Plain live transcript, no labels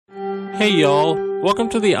Hey y'all, welcome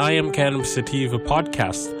to the I Am Cannabis Sativa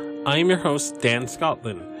podcast. I am your host, Dan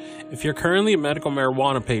Scotland. If you're currently a medical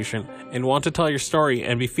marijuana patient and want to tell your story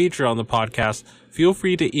and be featured on the podcast, feel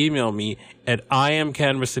free to email me at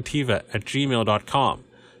iamcannabissativa@gmail.com.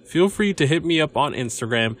 Feel free to hit me up on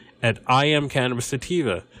Instagram at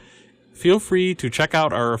iamcannabissativa. Feel free to check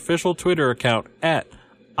out our official Twitter account at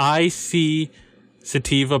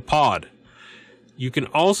ICSativaPod. You can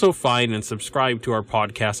also find and subscribe to our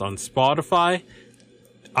podcast on Spotify,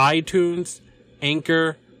 iTunes,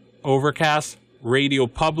 Anchor, Overcast, Radio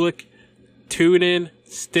Public, TuneIn,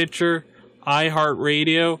 Stitcher,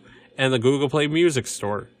 iHeartRadio, and the Google Play Music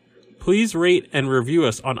Store. Please rate and review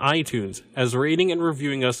us on iTunes, as rating and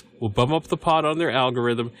reviewing us will bump up the pod on their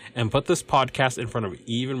algorithm and put this podcast in front of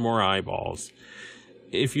even more eyeballs.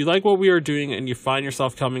 If you like what we are doing and you find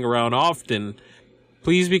yourself coming around often,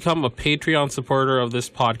 please become a Patreon supporter of this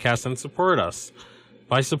podcast and support us.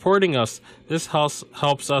 By supporting us, this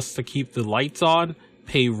helps us to keep the lights on,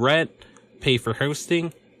 pay rent, pay for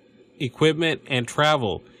hosting, equipment, and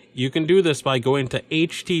travel. You can do this by going to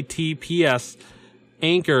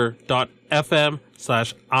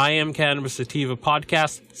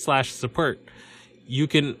https://anchor.fm/iamcannabissativapodcast/support. You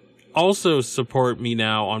can also support me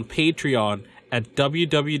now on Patreon at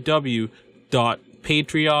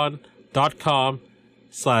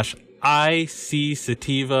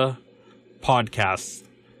www.patreon.com/ICSativa podcast.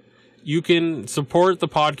 You can support the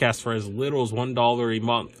podcast for as little as $1 a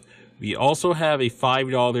month. We also have a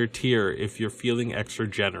 $5 tier if you're feeling extra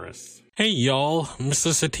generous. Hey y'all,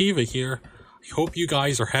 Mr. Sativa here. I hope you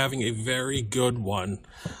guys are having a very good one.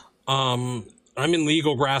 I'm in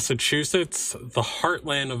Legal, Massachusetts, the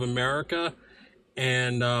heartland of America,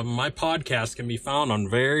 and my podcast can be found on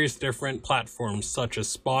various different platforms such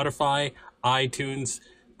as Spotify, iTunes,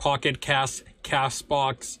 Pocket Cast,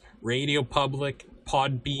 Castbox, Radio Public,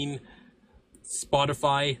 Podbean,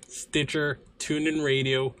 Spotify, Stitcher, TuneIn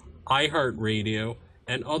Radio, iHeartRadio,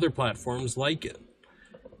 and other platforms like it.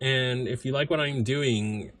 And if you like what I'm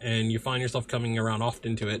doing and you find yourself coming around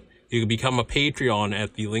often to it, you can become a Patreon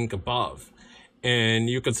at the link above. And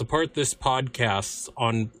you can support this podcast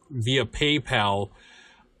via PayPal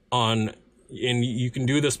and you can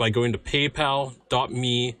do this by going to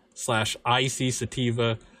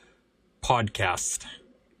paypal.me/ICSativa podcast.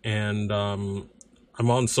 And I'm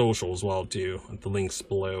on social as well too, at the links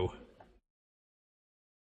below.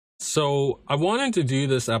 So I wanted to do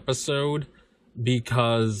this episode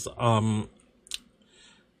because I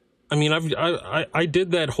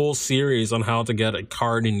did that whole series on how to get a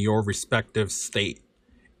card in your respective state,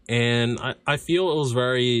 and I feel it was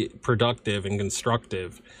very productive and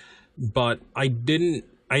constructive, but I didn't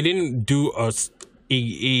do a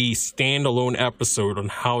standalone episode on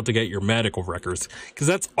how to get your medical records, because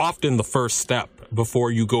that's often the first step before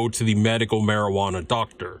you go to the medical marijuana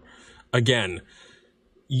doctor. Again,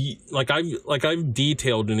 like I've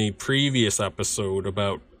detailed in a previous episode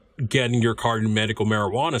about getting your card in medical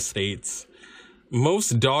marijuana states,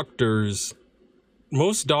 most doctors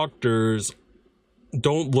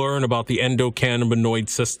don't learn about the endocannabinoid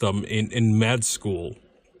system in med school.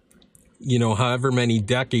 You know, however many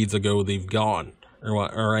decades ago they've gone.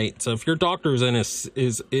 All right. So if your doctor is in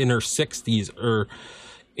her 60s or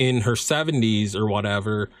in her 70s or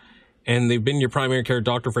whatever, and they've been your primary care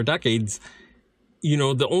doctor for decades, you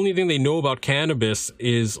know, the only thing they know about cannabis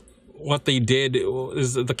is what they did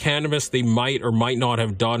is the cannabis they might or might not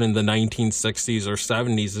have done in the 1960s or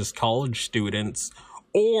 70s as college students,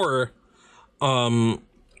 or they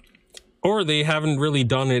haven't really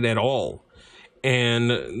done it at all,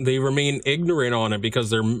 and they remain ignorant on it because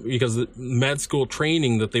the med school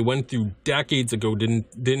training that they went through decades ago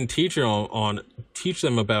didn't teach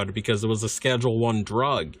them about it, because it was a Schedule I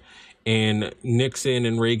drug, and Nixon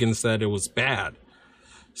and Reagan said it was bad.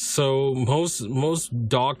 So most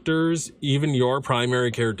doctors, even your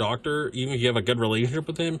primary care doctor, even if you have a good relationship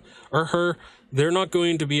with him or her, they're not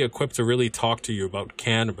going to be equipped to really talk to you about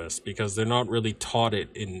cannabis, because they're not really taught it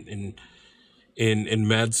in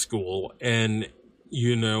med school. And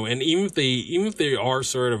you know, and even if they are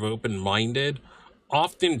sort of open-minded,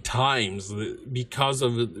 oftentimes because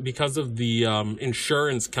of the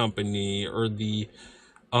insurance company or the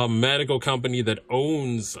medical company that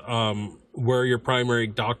owns where your primary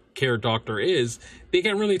care doctor is, they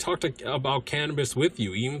can't really talk about cannabis with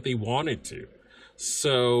you, even if they wanted to.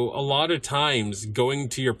 So a lot of times going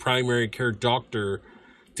to your primary care doctor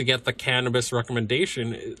to get the cannabis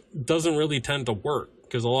recommendation doesn't really tend to work,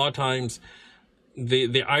 because a lot of times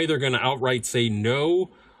they're either going to outright say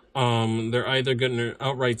no, they're either going to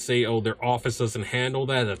outright say, oh, their office doesn't handle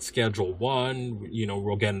that, that's Schedule 1, you know,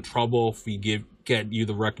 we'll get in trouble if we get you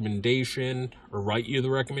the recommendation or write you the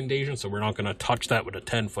recommendation, so we're not going to touch that with a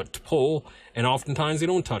 10-foot pole, and oftentimes they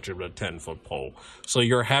don't touch it with a 10-foot pole. So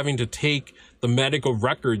you're having to take the medical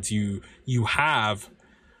records you have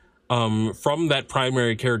from that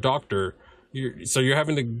primary care doctor. So you're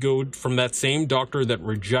having to go from that same doctor that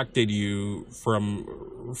rejected you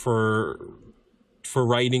for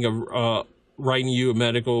writing you a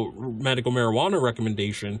medical marijuana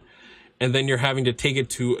recommendation, and then you're having to take it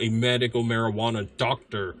to a medical marijuana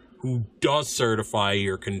doctor who does certify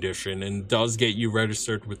your condition and does get you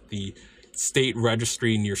registered with the state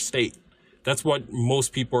registry in your state. That's what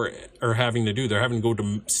most people are having to do. They're having to go to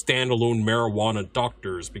standalone marijuana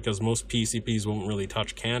doctors because most PCPs won't really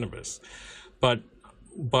touch cannabis. But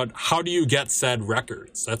how do you get said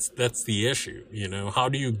records? That's the issue, you know. How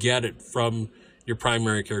do you get it from your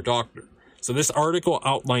primary care doctor? So this article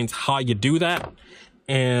outlines how you do that,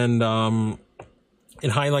 and it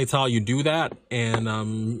highlights how you do that,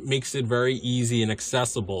 and makes it very easy and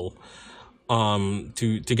accessible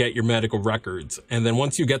to get your medical records. And then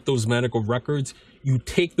once you get those medical records, you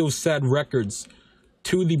take those said records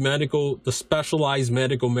to the specialized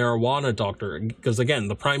medical marijuana doctor, because again,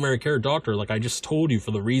 the primary care doctor, like I just told you, for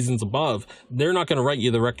the reasons above, they're not going to write you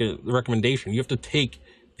the recommendation. You have to take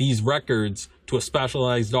these records to a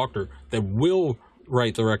specialized doctor that will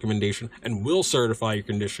write the recommendation and will certify your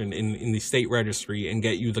condition in the state registry and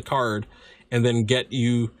get you the card, and then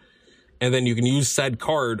you can use said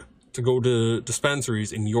card to go to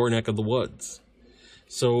dispensaries in your neck of the woods.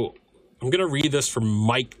 So I'm going to read this from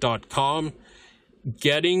Mike.com.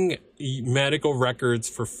 Getting medical records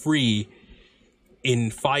for free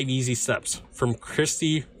in 5 easy steps, from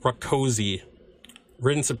Christy Rakosi,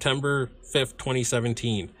 written September 5th,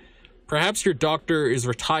 2017. Perhaps your doctor is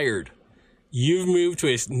retired, you've moved to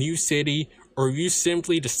a new city, or you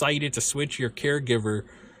simply decided to switch to a caregiver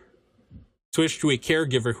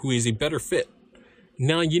who is a better fit.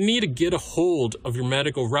 Now you need to get a hold of your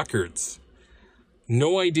medical records.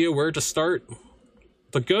 No idea where to start?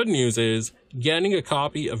 The good news is, getting a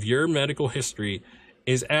copy of your medical history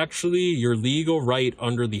is actually your legal right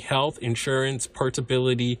under the Health Insurance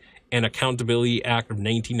Portability and Accountability Act of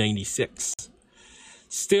 1996.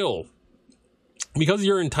 Still, because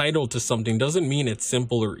you're entitled to something doesn't mean it's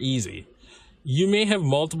simple or easy. You may have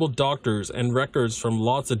multiple doctors and records from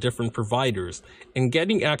lots of different providers, and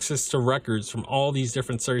getting access to records from all these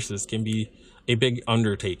different sources can be a big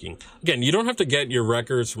undertaking. Again, you don't have to get your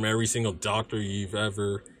records from every single doctor you've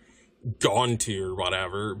ever gone to or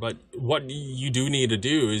whatever, but what you do need to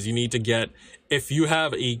do is you need to get, if you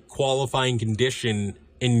have a qualifying condition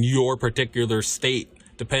in your particular state,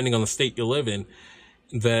 depending on the state you live in,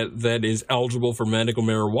 that is eligible for medical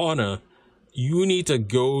marijuana, you need to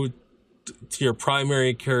go to your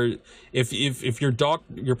primary care. If your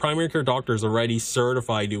primary care doctor has already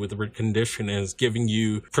certified you with the condition and is giving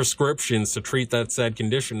you prescriptions to treat that said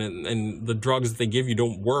condition, and the drugs that they give you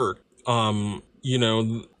don't work, you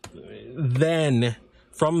know, then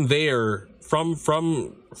from there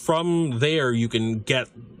you can get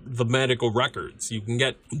the medical records. You can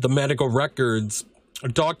get the medical records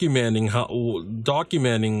documenting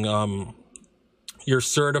your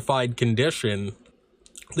certified condition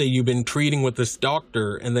that you've been treating with this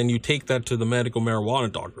doctor, and then you take that to the medical marijuana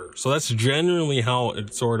doctor. So that's generally how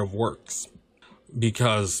it sort of works,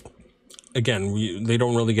 because again, they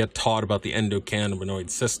don't really get taught about the endocannabinoid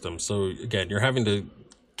system. So again, you're having to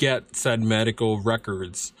get said medical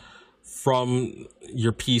records from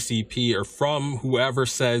your PCP or from whoever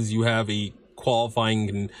says you have a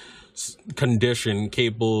qualifying condition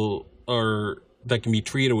capable or that can be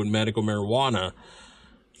treated with medical marijuana.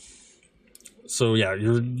 So yeah,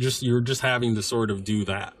 you're just having to sort of do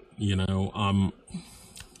that, you know.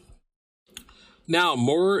 Now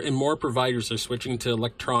more and more providers are switching to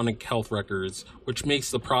electronic health records, which makes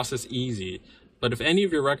the process easy. But if any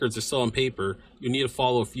of your records are still on paper, you need to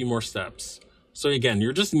follow a few more steps. So again,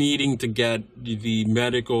 you're just needing to get the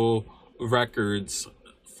medical records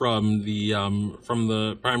from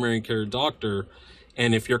the primary care doctor,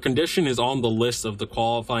 and if your condition is on the list of the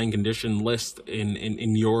qualifying condition list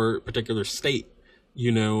in your particular state,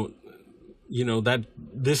 you know that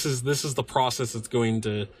this is the process that's going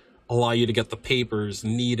to allow you to get the papers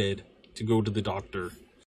needed to go to the doctor.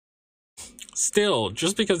 Still,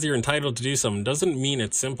 just because you're entitled to do something doesn't mean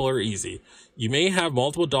it's simple or easy. You may have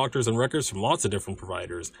multiple doctors and records from lots of different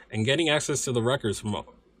providers, and getting access to the records from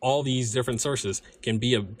all these different sources can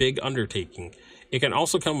be a big undertaking. It can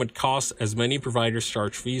also come with costs, as many providers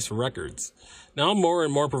charge fees for records. Now more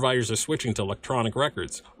and more providers are switching to electronic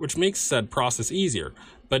records, which makes said process easier.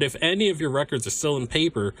 But if any of your records are still in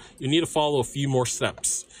paper, you need to follow a few more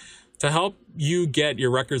steps. To help you get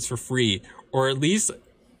your records for free, or at least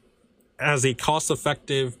as a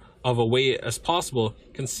cost-effective of a way as possible,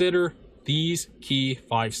 consider these key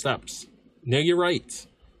 5 steps. Know your rights.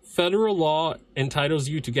 Federal law entitles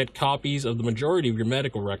you to get copies of the majority of your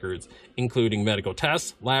medical records, including medical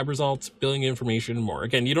tests, lab results, billing information, and more.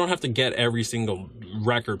 Again, you don't have to get every single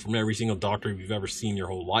record from every single doctor you've ever seen your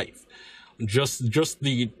whole life. Just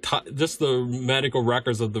the medical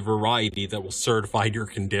records of the variety that will certify your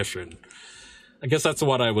condition. I guess that's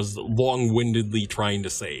what I was long-windedly trying to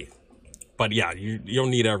say. But yeah, you don't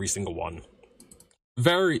need every single one.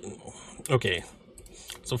 Okay.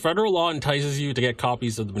 So federal law entices you to get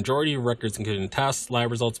copies of the majority of records, including tests, lab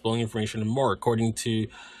results, billing information, and more, according to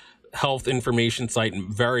health information site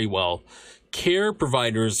Verywell. Care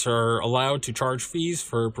providers are allowed to charge fees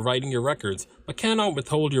for providing your records, but cannot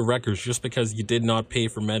withhold your records just because you did not pay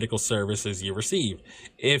for medical services you received.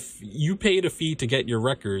 If you paid a fee to get your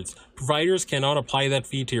records, providers cannot apply that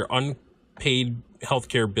fee to your unpaid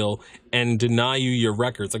healthcare bill and deny you your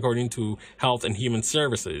records, according to Health and Human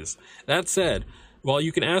Services. That said, while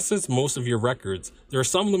you can access most of your records, there are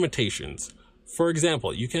some limitations. For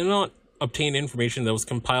example, you cannot obtain information that was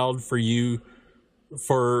compiled for you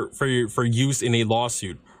for use in a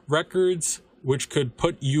lawsuit. Records which could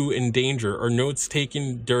put you in danger, or notes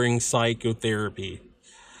taken during psychotherapy.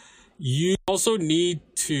 You also need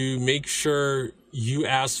to make sure you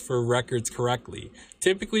ask for records correctly.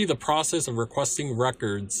 Typically, the process of requesting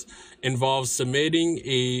records involves submitting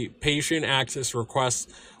a patient access request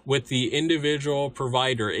with the individual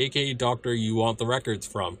provider, aka doctor you want the records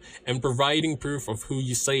from, and providing proof of who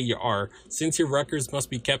you say you are, since your records must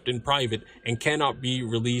be kept in private and cannot be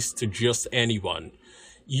released to just anyone.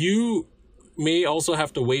 You may also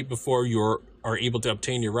have to wait before you are able to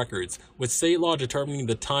obtain your records, with state law determining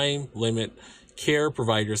the time limit care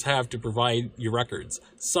providers have to provide your records.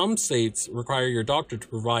 Some states require your doctor to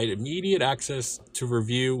provide immediate access to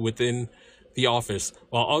review within the office,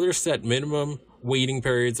 while others set minimum waiting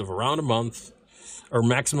periods of around a month, or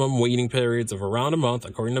maximum waiting periods of around a month,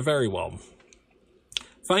 according to Verywell.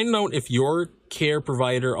 Find out if your care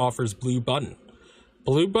provider offers Blue Button.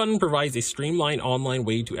 Blue Button provides a streamlined online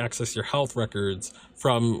way to access your health records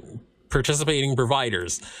from participating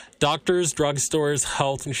providers. Doctors, drugstores,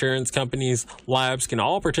 health insurance companies, labs can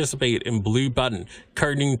all participate in Blue Button,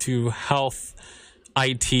 according to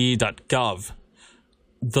healthit.gov.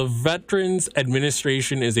 The Veterans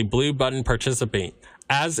Administration is a Blue Button participant,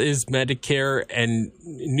 as is Medicare and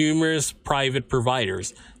numerous private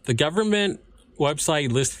providers. The government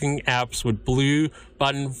website listing apps with Blue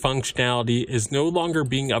Button functionality is no longer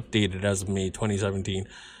being updated as of May 2017,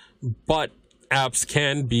 but apps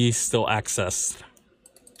can be still accessed.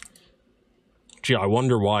 Gee, I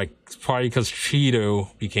wonder why. It's probably because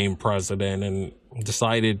Cheeto became president and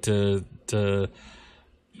decided to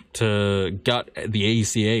gut the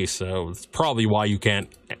ACA, so it's probably why you can't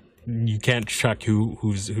check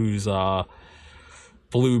who's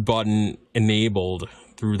Blue Button enabled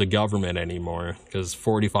through the government anymore, because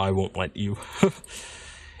 45 won't let you.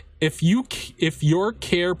 If your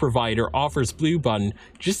care provider offers Blue Button,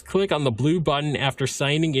 just click on the Blue Button after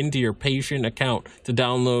signing into your patient account to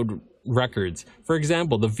download records. For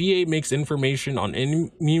example, the VA makes information on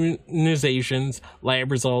immunizations,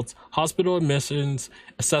 lab results, hospital admissions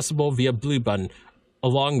accessible via Blue Button,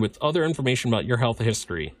 along with other information about your health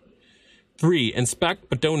history. 3. Inspect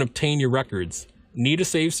but don't obtain your records. Need to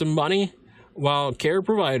save some money? While care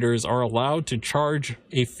providers are allowed to charge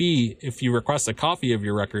a fee if you request a copy of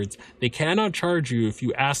your records, they cannot charge you if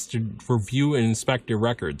you ask to review and inspect your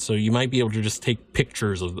records. So you might be able to just take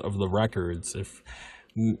pictures of the records if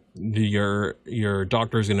your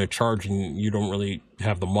doctor is going to charge and you don't really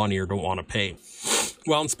have the money or don't want to pay.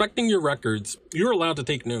 While inspecting your records, you're allowed to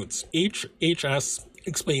take notes. HHS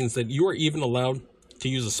explains that you are even allowed to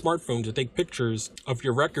use a smartphone to take pictures of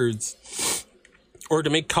your records or to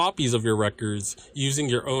make copies of your records using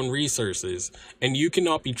your own resources, and you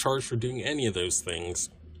cannot be charged for doing any of those things.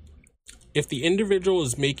 If the individual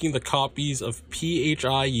is making the copies of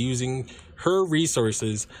PHI using her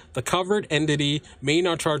resources, the covered entity may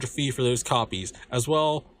not charge a fee for those copies, as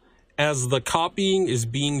well as the copying is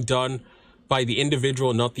being done by the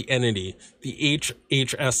individual, not the entity, the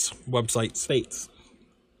HHS website states.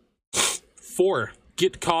 4.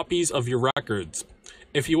 Get copies of your records.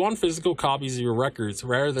 If you want physical copies of your records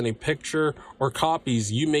rather than a picture or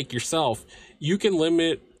copies you make yourself, you can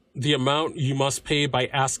limit the amount you must pay by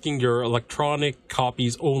asking your electronic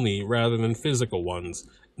copies only rather than physical ones.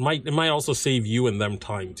 It might also save you and them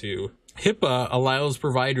time too. HIPAA allows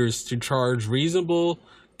providers to charge reasonable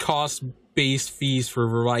cost-based fees for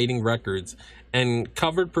providing records, and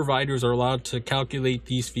covered providers are allowed to calculate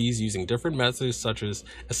these fees using different methods such as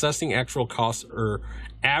assessing actual costs or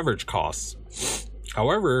average costs.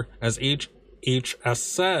 However, as HHS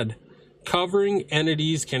said, covering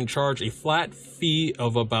entities can charge a flat fee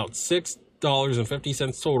of about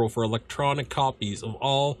 $6.50 total for electronic copies of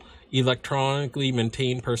all electronically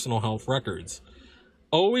maintained personal health records.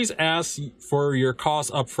 Always ask for your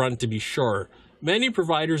costs up front to be sure. Many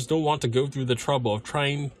providers don't want to go through the trouble of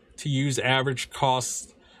trying to use average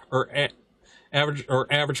cost or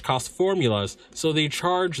average cost formulas, so they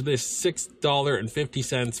charge this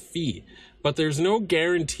 $6.50 fee. But there's no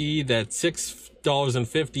guarantee that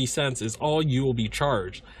 $6.50 is all you will be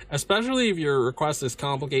charged, especially if your request is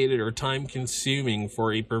complicated or time-consuming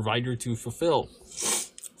for a provider to fulfill.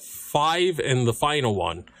 5, and the final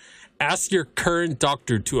one. Ask your current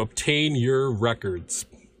doctor to obtain your records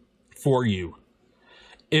for you.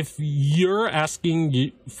 If you're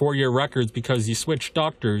asking for your records because you switched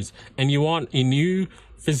doctors and you want a new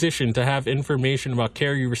physician to have information about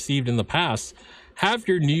care you received in the past, have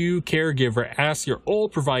your new caregiver ask your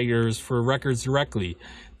old providers for records directly.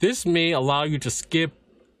 This may allow you to skip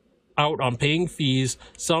out on paying fees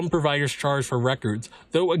some providers charge for records,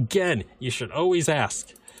 though again, you should always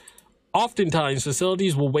ask. Oftentimes,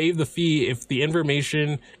 facilities will waive the fee if the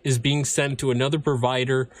information is being sent to another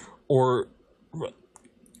provider or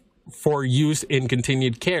for use in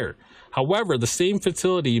continued care. However, the same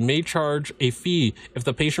facility may charge a fee if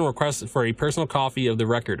the patient requests for a personal copy of the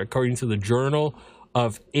record, according to the Journal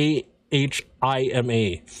of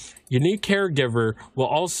AHIMA. Your new caregiver will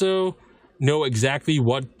also know exactly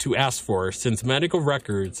what to ask for, since medical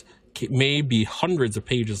records may be hundreds of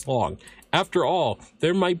pages long. After all,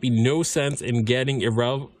 there might be no sense in getting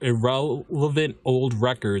irrelevant old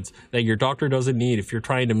records that your doctor doesn't need if you're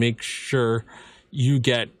trying to make sure you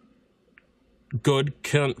get good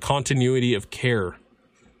continuity of care.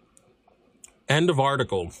 End of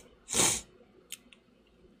article.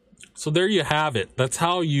 So there you have it. That's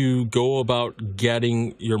how you go about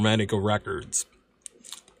getting your medical records.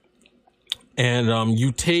 And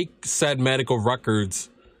you take said medical records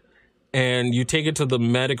and you take it to the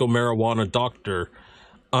medical marijuana doctor.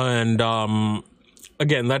 And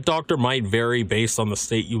again, that doctor might vary based on the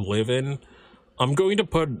state you live in. I'm going to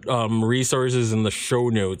put resources in the show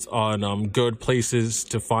notes on good places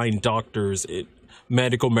to find doctors,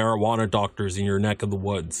 medical marijuana doctors in your neck of the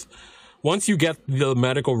woods. Once you get the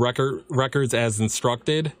medical records as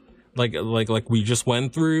instructed, like we just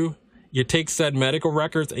went through, you take said medical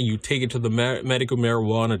records and you take it to the medical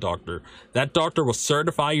marijuana doctor. That doctor will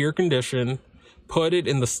certify your condition, put it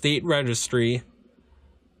in the state registry,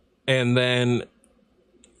 and then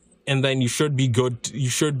you should be good. You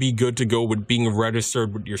should be good to go with being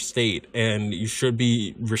registered with your state, and you should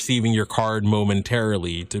be receiving your card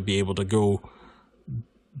momentarily to be able to go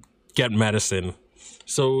get medicine.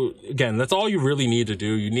 So again, that's all you really need to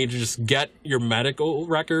do. You need to just get your medical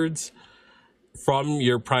records from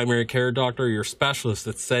your primary care doctor, your specialist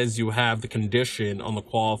that says you have the condition on the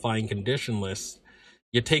qualifying condition list.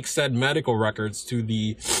 You take said medical records to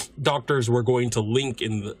the doctors we're going to link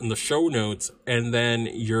in the show notes, and then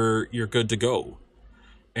you're good to go.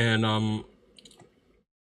 And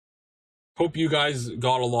hope you guys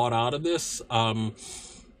got a lot out of this.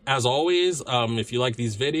 As always, if you like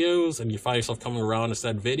these videos and you find yourself coming around to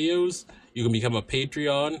said videos, you can become a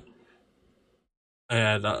Patreon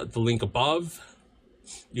at the link above.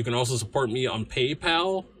 You can also support me on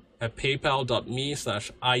PayPal at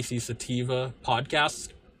paypal.me/ICSativa podcast.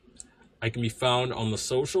 I can be found on the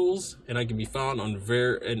socials, and I can be found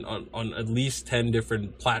on at least 10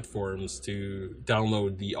 different platforms to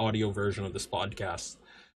download the audio version of this podcast.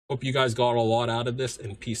 Hope you guys got a lot out of this,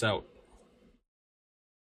 and peace out.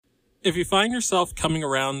 If you find yourself coming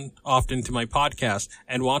around often to my podcast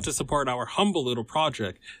and want to support our humble little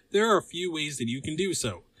project, there are a few ways that you can do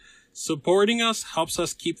so. Supporting us helps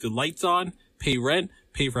us keep the lights on, pay rent,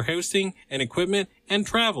 pay for hosting and equipment, and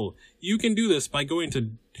travel. You can do this by going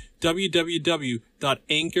to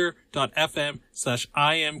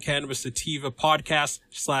www.anchor.fm/IamCannabisSativa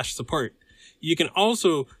podcast/support. You can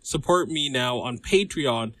also support me now on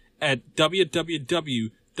Patreon at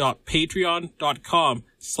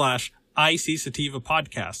www.patreon.com/ICSativa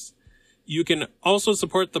podcast. You can also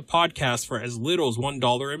support the podcast for as little as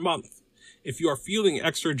 $1 a month. If you are feeling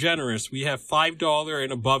extra generous, we have $5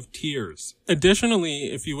 and above tiers.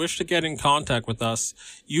 Additionally, if you wish to get in contact with us,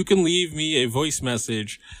 you can leave me a voice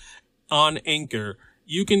message on Anchor.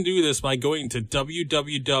 You can do this by going to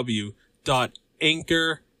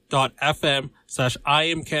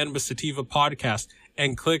www.anchor.fm/IamCannabisSativa podcast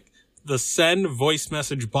and click the send voice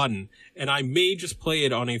message button, and I may just play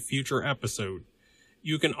it on a future episode.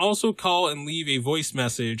 You can also call and leave a voice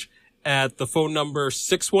message at the phone number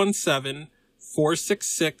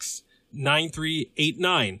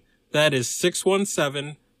 617-466-9389. That is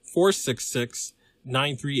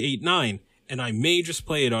 617-466-9389, and I may just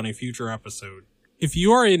play it on a future episode. If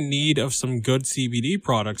you are in need of some good CBD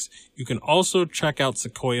products, you can also check out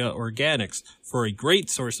Sequoia Organics for a great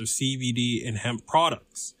source of CBD and hemp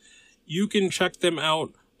products. You can check them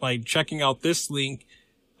out by checking out this link,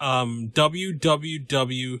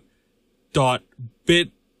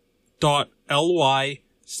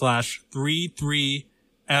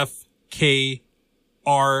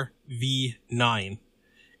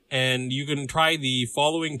 And you can try the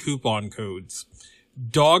following coupon codes: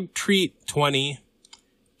 Dog Treat 20,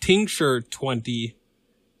 Tincture 20,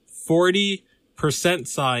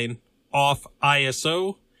 40% off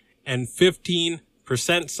ISO, and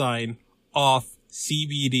 15% off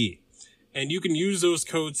CBD. And you can use those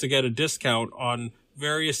codes to get a discount on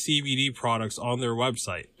various CBD products on their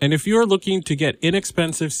website. And if you're looking to get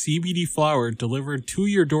inexpensive CBD flower delivered to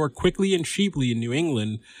your door quickly and cheaply in New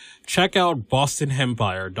England, check out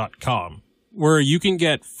BostonHempire.com, where you can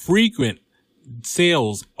get frequent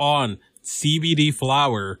sales on CBD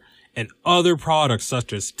flower and other products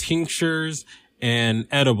such as tinctures and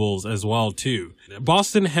edibles as well too.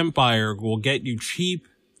 Boston Hempire will get you cheap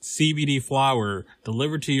CBD flower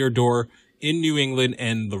delivered to your door in New England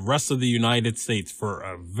and the rest of the United States for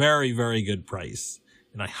a very, very good price.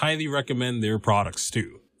 And I highly recommend their products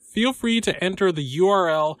too. Feel free to enter the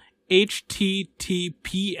URL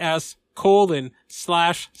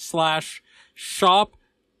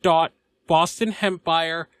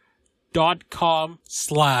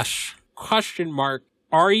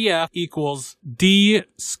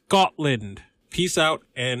Scotland. Peace out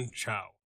and ciao.